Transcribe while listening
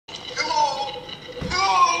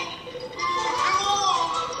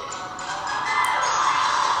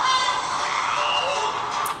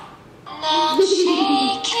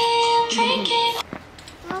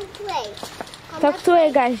Talk to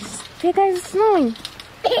it, guys. Hey, guys, it's snowing.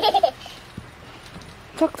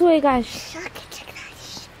 Talk to it, guys.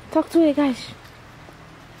 Talk to it, guys.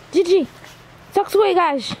 Gigi, talk to it,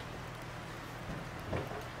 guys.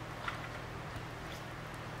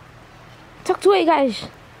 Talk to it, guys.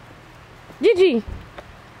 Gigi,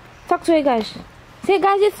 talk to it, guys. Say,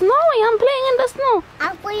 guys, it's snowing. I'm playing in the snow.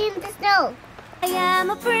 I'm playing in the snow. I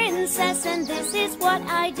am a princess and this is what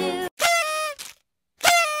I do.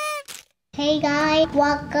 Hey guys,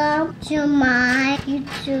 welcome to my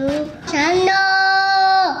YouTube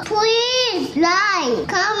channel. Please like,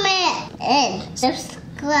 comment, and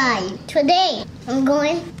subscribe. Today, I'm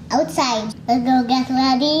going outside. Let's go get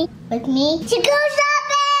ready with me to go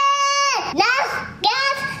shopping. Let's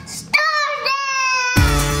get started.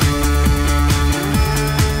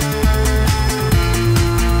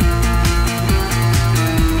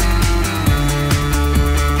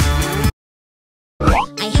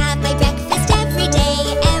 I have my breakfast every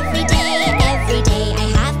day, every day, every day. I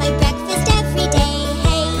have my breakfast every day,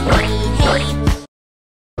 hey, hey, hey.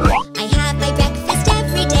 I have my breakfast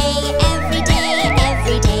every day, every day,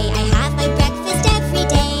 every day. I have my breakfast every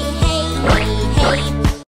day, hey, hey, hey.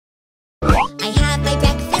 I have my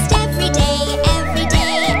breakfast every day, every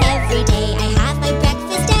day, every day. I have my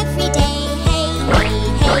breakfast every day, hey,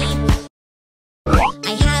 hey, hey.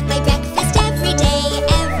 I have my breakfast every day,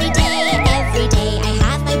 every day, every day. I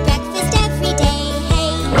have my breakfast every day,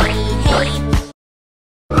 hey, hey, hey.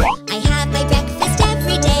 I have my breakfast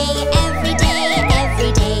every day, every day,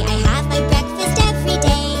 every day. I have my breakfast every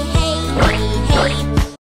day, hey, hey, hey.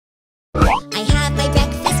 I have my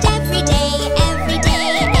breakfast every day, every day,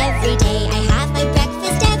 every day. I have my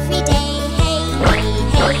breakfast every day, hey,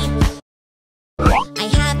 hey. I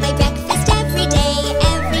have my breakfast every day,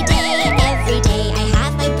 every day, every day. I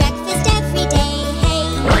have my breakfast every day, hey,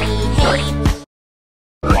 hey.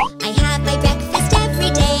 I have my breakfast every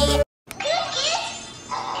day.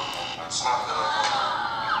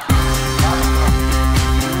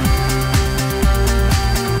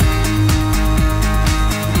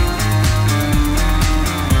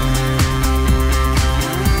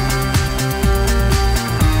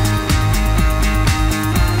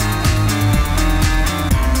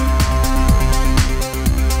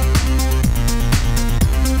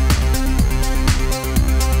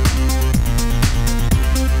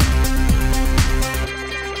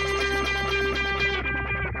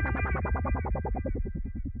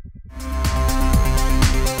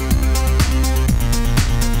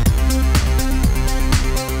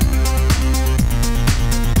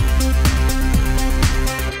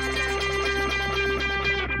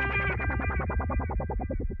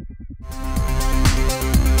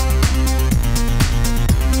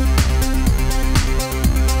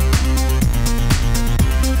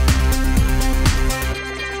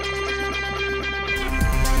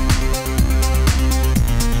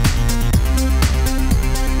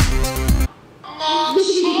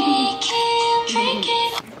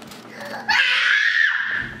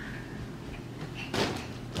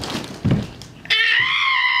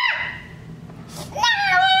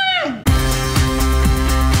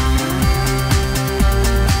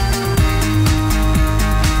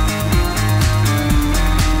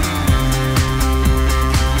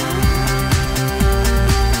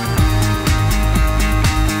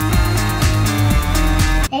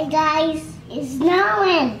 Hey guys, it's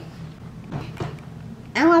snowing.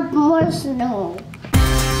 I want more snow.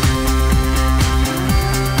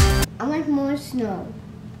 I want more snow.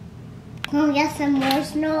 Can we get some more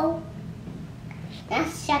snow?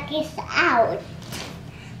 Let's check this out.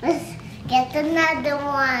 Let's get another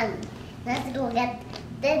one. Let's go get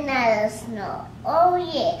another snow. Oh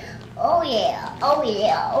yeah, oh yeah, oh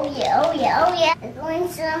yeah, oh yeah, oh yeah, oh yeah. We're going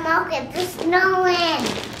to the market to snowing.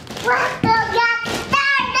 Let's go get started.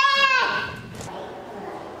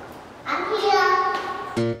 I'm here.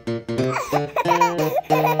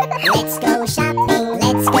 Let's go shopping,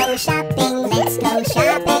 let's go shopping, let's go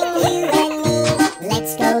shopping, you and me.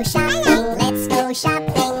 Let's go shopping, let's go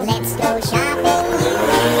shopping, let's go shopping, you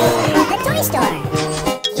and me. The toy store.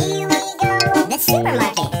 Here we go. The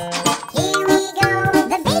supermarket. Here we go.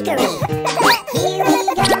 The bakery. Here we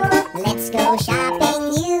go. Let's go shopping,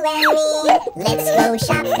 you and me. Let's go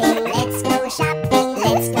shopping, let's go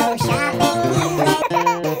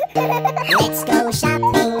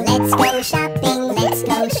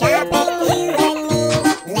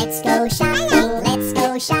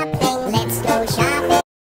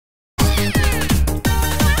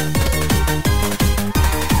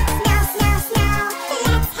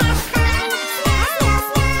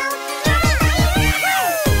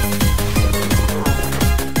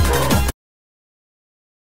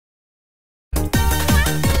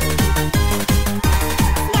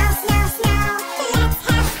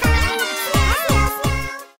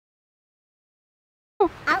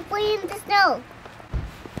play in the snow.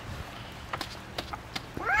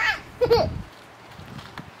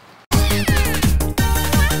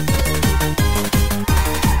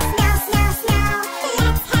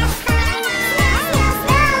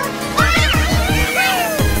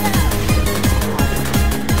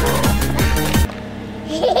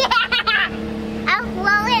 I'm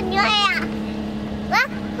blowing your hair. Look,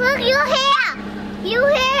 your hair. Your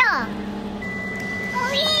hair.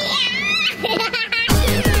 Oh yeah.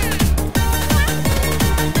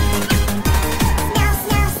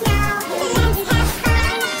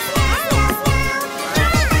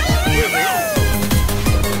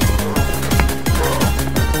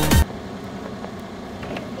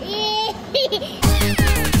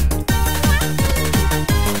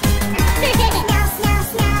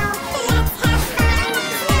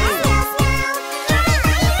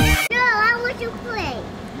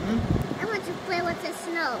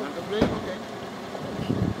 Want to play?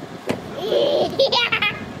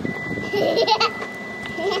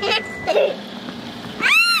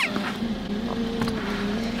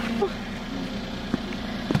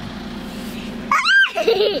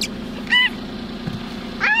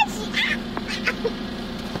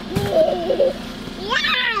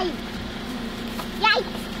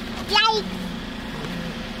 Yikes! Yikes!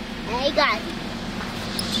 There you go.